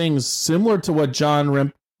do things similar to what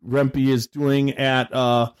John Rempe is doing at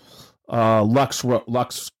Lux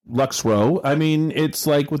Row. I mean, it's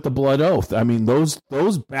like with the Blood Oath. I mean, those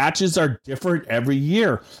batches are different every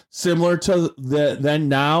year. Similar to then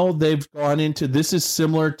now they've gone into, this is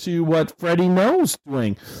similar to what Freddie No's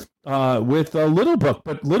doing with Little Book.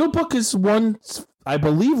 But Little Book is I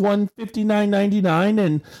believe $159.99,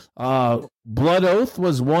 and Blood Oath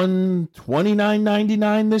was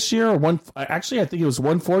 $129.99 this year, actually I think it was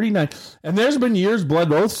 $149. And there's been years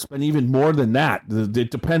Blood Oath's been even more than that.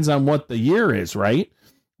 It depends on what the year is, right?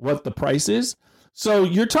 What the price is. So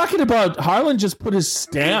you're talking about Harlen just put his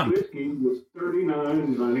stamp. Whiskey was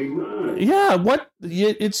 $39.99. Yeah,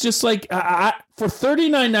 it's just like for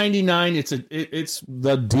 $39.99, it's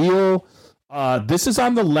the deal. This is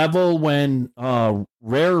on the level when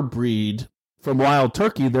Rare Breed from Wild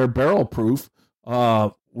Turkey, their barrel proof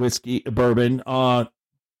whiskey bourbon,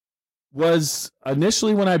 was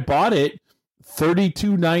initially when I bought it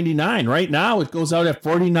 $32.99. Right now it goes out at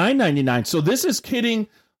 $49.99. So this is hitting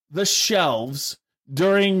the shelves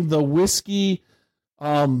during the whiskey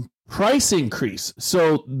price increase.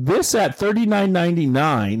 So this at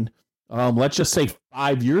 $39.99, let's just say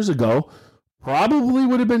 5 years ago, probably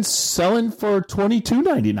would have been selling for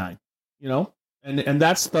 $22.99, and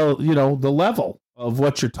that's the level of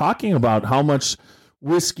what you're talking about, how much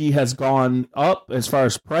whiskey has gone up as far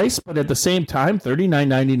as price, but at the same time,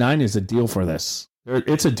 $39.99 is a deal for this.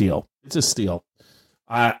 It's a deal. It's a steal.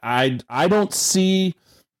 I don't see,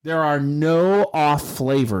 there are no off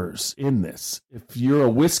flavors in this. If you're a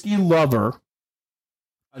whiskey lover,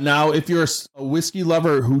 now if you're a whiskey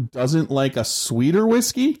lover who doesn't like a sweeter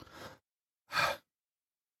whiskey,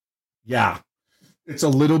 yeah, it's a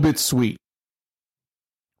little bit sweet,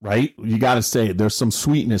 right? You got to say there's some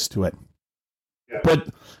sweetness to it, Yeah. but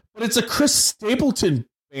it's a Chris Stapleton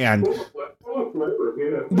band. Full of flavor,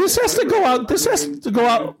 yeah. This has to go out. This has to go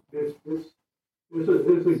out. It's a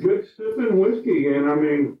good sipping whiskey, and I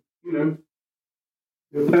mean,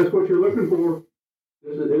 if that's what you're looking for,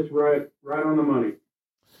 it's right on the money.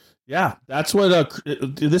 Yeah, that's what.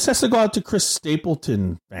 This has to go out to Chris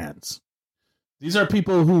Stapleton fans. These are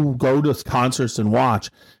people who go to concerts and watch,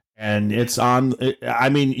 and it's on. I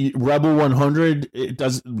mean, Rebel 100. It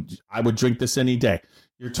does. I would drink this any day.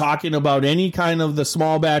 You're talking about any kind of the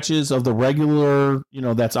small batches of the regular,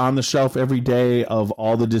 that's on the shelf every day of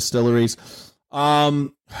all the distilleries. It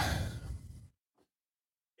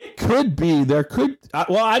could be. There could.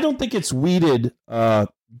 Well, I don't think it's weeded,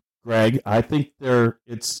 Greg. I think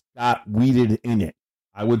it's got weeded in it.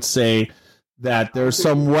 I would say that there's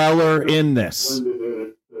some Weller in this.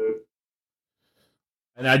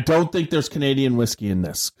 And I don't think there's Canadian whiskey in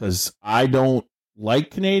this, because I don't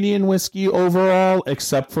like Canadian whiskey overall,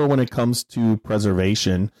 except for when it comes to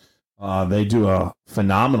preservation. They do a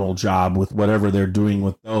phenomenal job with whatever they're doing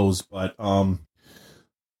with those. But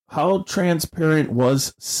how transparent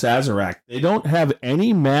was Sazerac? They don't have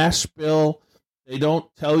any mash bill. They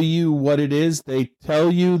don't tell you what it is. They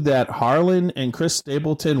tell you that Harlen and Chris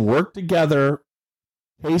Stapleton worked together,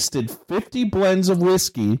 tasted 50 blends of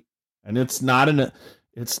whiskey, and it's not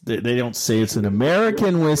they don't say it's an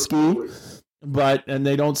American whiskey, and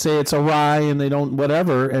they don't say it's a rye, and they don't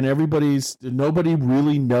whatever, and nobody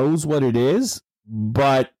really knows what it is,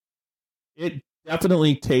 but it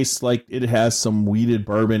definitely tastes like it has some wheated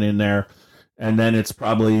bourbon in there, and then it's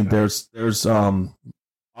probably there's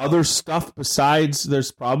other stuff besides. There's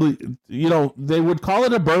probably, they would call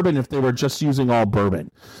it a bourbon if they were just using all bourbon.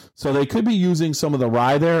 So they could be using some of the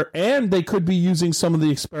rye there, and they could be using some of the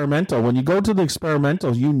experimental. When you go to the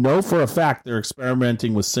experimental, for a fact they're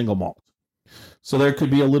experimenting with single malt. So there could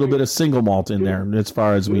be a little bit of single malt in there, as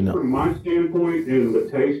far as we know. From my standpoint, and the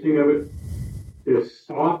tasting of it, as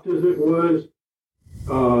soft as it was,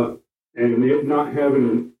 and it not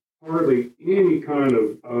having hardly any kind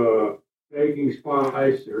of baking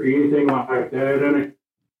spice or anything like that in it,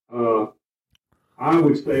 I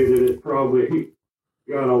would say that it probably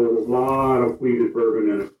got a lot of wheated bourbon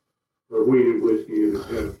in it, or wheated whiskey in it.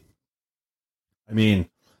 Yeah. I mean,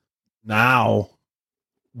 now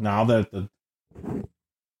that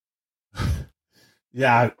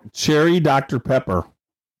cherry Dr. Pepper.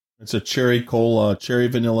 It's a cherry cola, cherry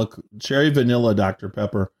vanilla Dr.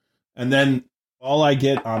 Pepper. And then all I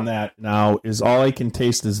get on that now is all I can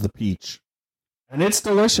taste is the peach. And it's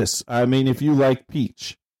delicious. I mean, if you like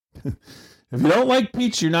peach. If you don't like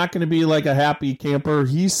peach, you're not going to be like a happy camper.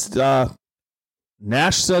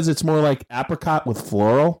 Nash says it's more like apricot with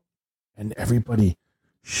floral, and everybody,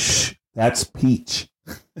 shh, that's peach.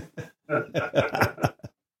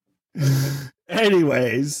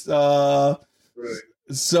 Anyways, right.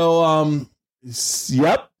 So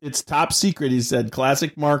yep, it's top secret. He said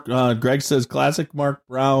classic Mark. Greg says classic Mark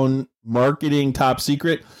Brown marketing top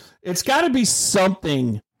secret. It's got to be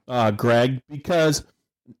something, Greg, because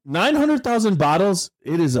 900,000 bottles,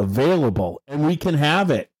 it is available and we can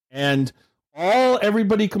have it. And all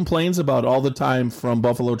everybody complains about all the time from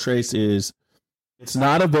Buffalo Trace is it's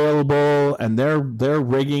not available, and they're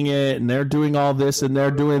rigging it, and they're doing all this, and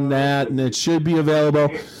they're doing that, and it should be available.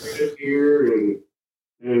 Here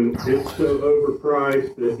and it's so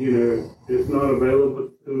overpriced that it's not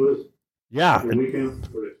available to us. Yeah, and we can't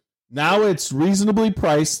afford it. Now it's reasonably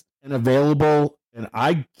priced and available, and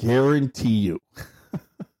I guarantee you.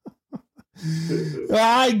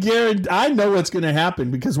 I know what's going to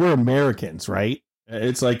happen because we're Americans, right?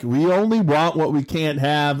 It's like we only want what we can't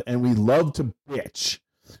have, and we love to bitch.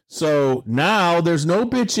 So now there's no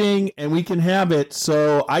bitching, and we can have it.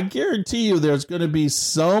 So I guarantee you there's going to be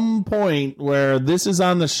some point where this is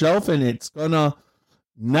on the shelf, and it's going to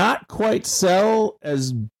not quite sell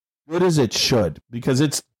as good as it should, because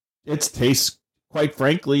it's tastes, quite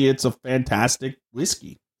frankly, it's a fantastic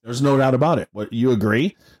whiskey. There's no doubt about it. What, you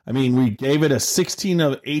agree? I mean, we gave it a 16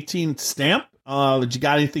 of 18 stamp. Did you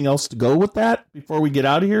got anything else to go with that before we get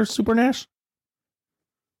out of here, Super Nash?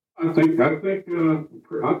 I think I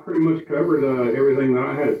pretty much covered everything that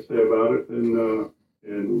I had to say about it,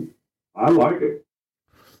 and I like it.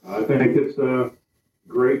 I think it's a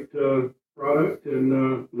great product,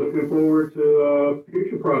 and looking forward to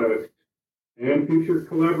future products and future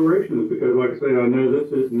collaborations, because, like I say, I know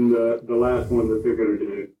this isn't the last one that they're going to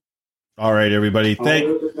do. All right, everybody.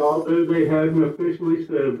 Although they haven't officially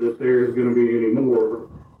said that there's going to be any more,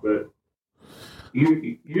 but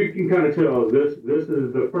you can kind of tell this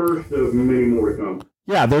is the first of many more to come.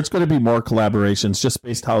 Yeah, there's going to be more collaborations just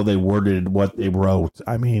based how they worded what they wrote.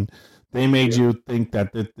 I mean, they made you think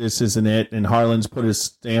that this isn't it, and Harlen's put his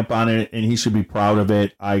stamp on it, and he should be proud of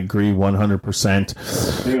it. I agree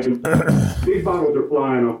 100%. And these bottles are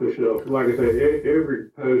flying off the shelf. Like I said, every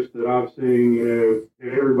post that I've seen,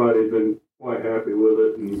 everybody's been quite happy with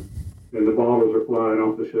it, and the bottles are flying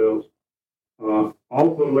off the shelves.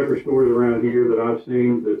 All the liquor stores around here that I've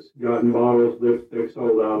seen that's gotten bottles, they've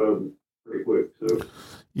sold out of them pretty quick. So,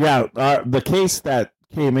 yeah, the case that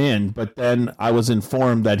came in, but then I was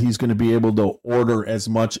informed that he's going to be able to order as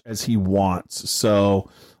much as he wants. So,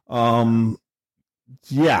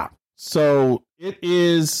 yeah. So it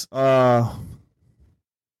is not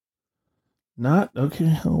okay.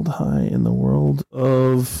 Held high in the world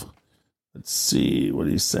of. Let's see what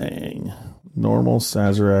he's saying. Normal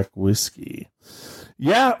Sazerac whiskey.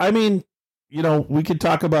 Yeah, I mean, we could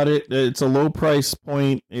talk about it. It's a low price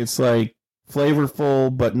point. It's like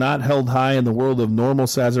flavorful, but not held high in the world of normal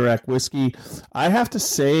Sazerac whiskey. I have to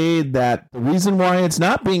say that the reason why it's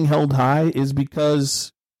not being held high is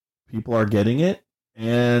because people are getting it.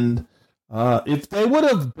 And if they would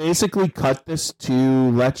have basically cut this to,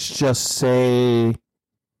 let's just say,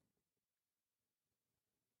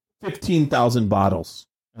 15,000 bottles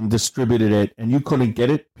and distributed it, and you couldn't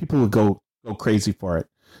get it, people would go crazy for it.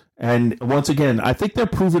 And once again, I think they're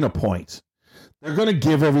proving a point. They're going to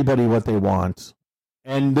give everybody what they want,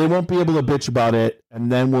 and they won't be able to bitch about it,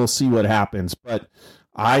 and then we'll see what happens. But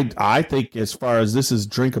I think as far as this is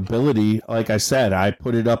drinkability, like I said, I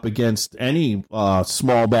put it up against any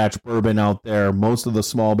small batch bourbon out there. Most of the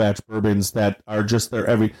small batch bourbons that are just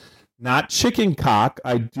there not chicken cock.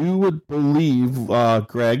 I do believe,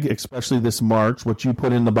 Greg, especially this March, what you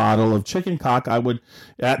put in the bottle of chicken cock,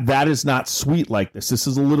 that is not sweet like this. This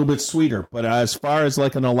is a little bit sweeter. But as far as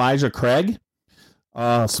like an Elijah Craig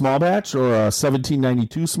small batch, or a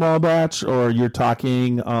 1792 small batch, or you're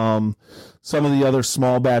talking some of the other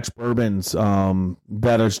small batch bourbons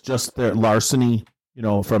that is just their larceny,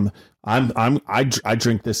 from I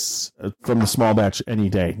drink this from the small batch any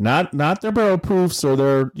day. Not their barrel proofs or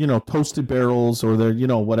their toasted barrels or their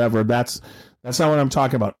whatever. That's not what I'm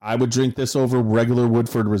talking about. I would drink this over regular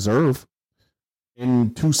Woodford Reserve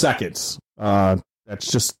in 2 seconds.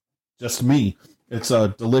 That's just me. It's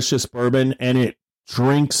a delicious bourbon, and it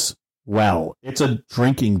drinks well. It's a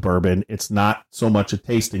drinking bourbon. It's not so much a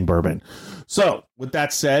tasting bourbon. So with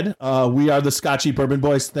that said, we are the Scotchy Bourbon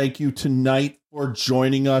Boys. Thank you tonight for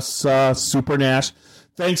joining us, Super Nash.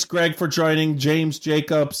 Thanks, Greg, for joining. James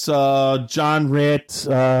Jacobs, John Ritt.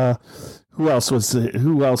 Who else was?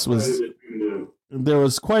 there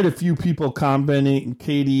was quite a few people commenting.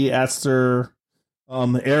 Katie, Esther,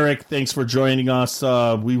 Eric, thanks for joining us.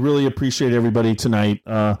 We really appreciate everybody tonight.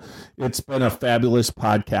 It's been a fabulous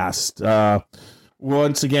podcast.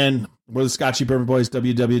 Once again, we're the Scotchy Bourbon Boys,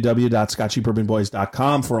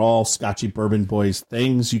 www.scotchybourbonboys.com for all Scotchy Bourbon Boys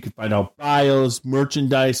things. You can find out bios,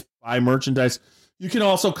 merchandise, buy merchandise. You can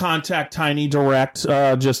also contact Tiny direct.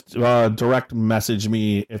 Just direct message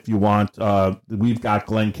me if you want. We've got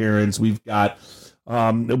Glencairns. We've got...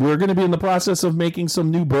 we're going to be in the process of making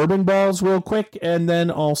some new bourbon balls real quick. And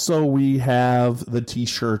then also we have the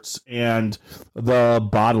T-shirts and the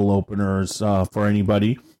bottle openers for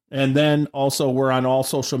anybody. And then also we're on all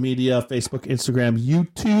social media, Facebook, Instagram,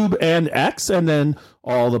 YouTube, and X. And then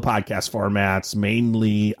all the podcast formats,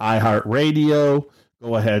 mainly iHeartRadio.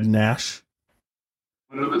 Go ahead, Nash.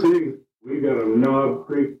 Another thing, we got a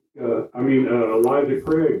Elijah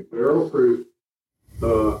Craig barrel proof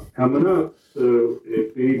coming up. So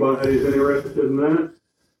if anybody's interested in that,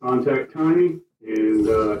 contact Tiny, and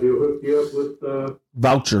he'll hook you up with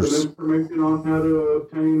vouchers, some information on how to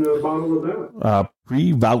obtain a bottle of that.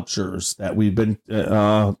 Pre-vouchers that we've been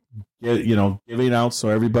giving out. So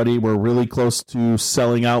everybody, we're really close to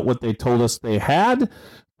selling out what they told us they had.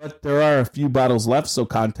 But there are a few bottles left, so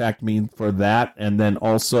contact me for that. And then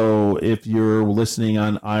also, if you're listening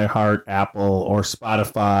on iHeart, Apple, or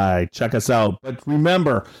Spotify, check us out. But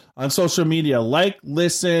remember, on social media, like,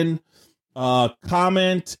 listen,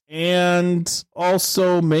 comment, and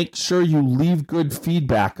also make sure you leave good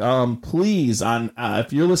feedback. Please, on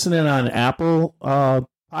if you're listening on Apple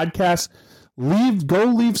podcasts,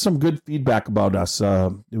 leave some good feedback about us.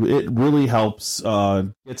 It really helps,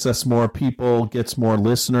 gets us more people, gets more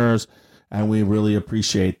listeners, and we really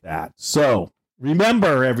appreciate that. So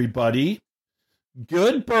remember, everybody,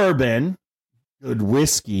 good bourbon, good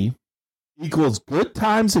whiskey equals good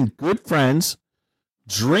times and good friends.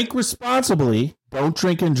 Drink responsibly. Don't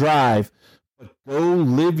drink and drive, but go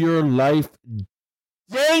live your life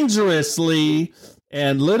dangerously.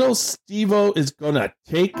 And little Steve-O is going to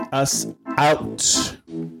take us out.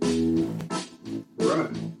 Right.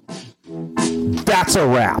 That's a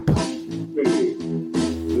wrap. No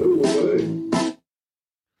way.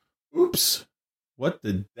 Oops. What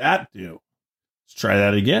did that do? Let's try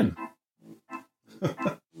that again.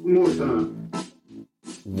 One more time.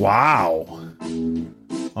 Wow. I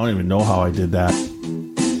don't even know how I did that.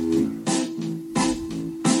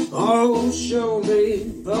 Oh, show me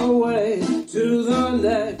the way to the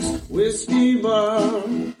next whiskey bar.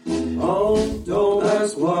 Oh, don't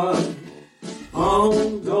ask why.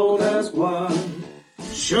 Oh, don't ask why.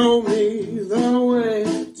 Show me the way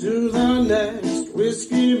to the next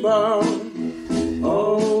whiskey bar.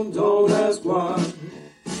 Oh, don't ask why.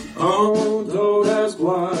 Oh, don't ask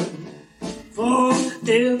why. For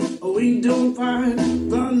if we don't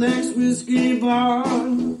find the next whiskey bar,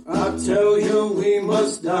 I tell you we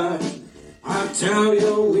must die. I tell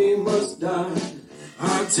you we must die.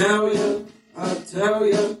 I tell you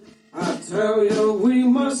we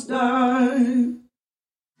must die.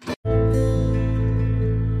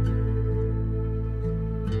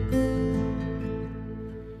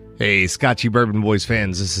 Hey, Scotchy Bourbon Boys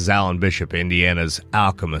fans, this is Alan Bishop, Indiana's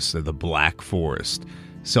alchemist of the Black Forest.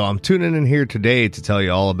 So I'm tuning in here today to tell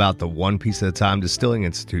you all about the One Piece at a Time Distilling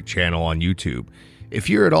Institute channel on YouTube.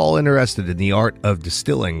 If you're at all interested in the art of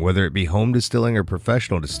distilling, whether it be home distilling or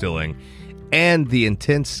professional distilling, and the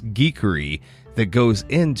intense geekery that goes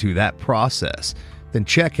into that process, then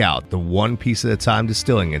check out the One Piece at a Time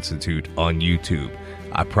Distilling Institute on YouTube.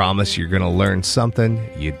 I promise you're going to learn something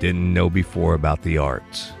you didn't know before about the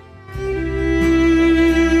art.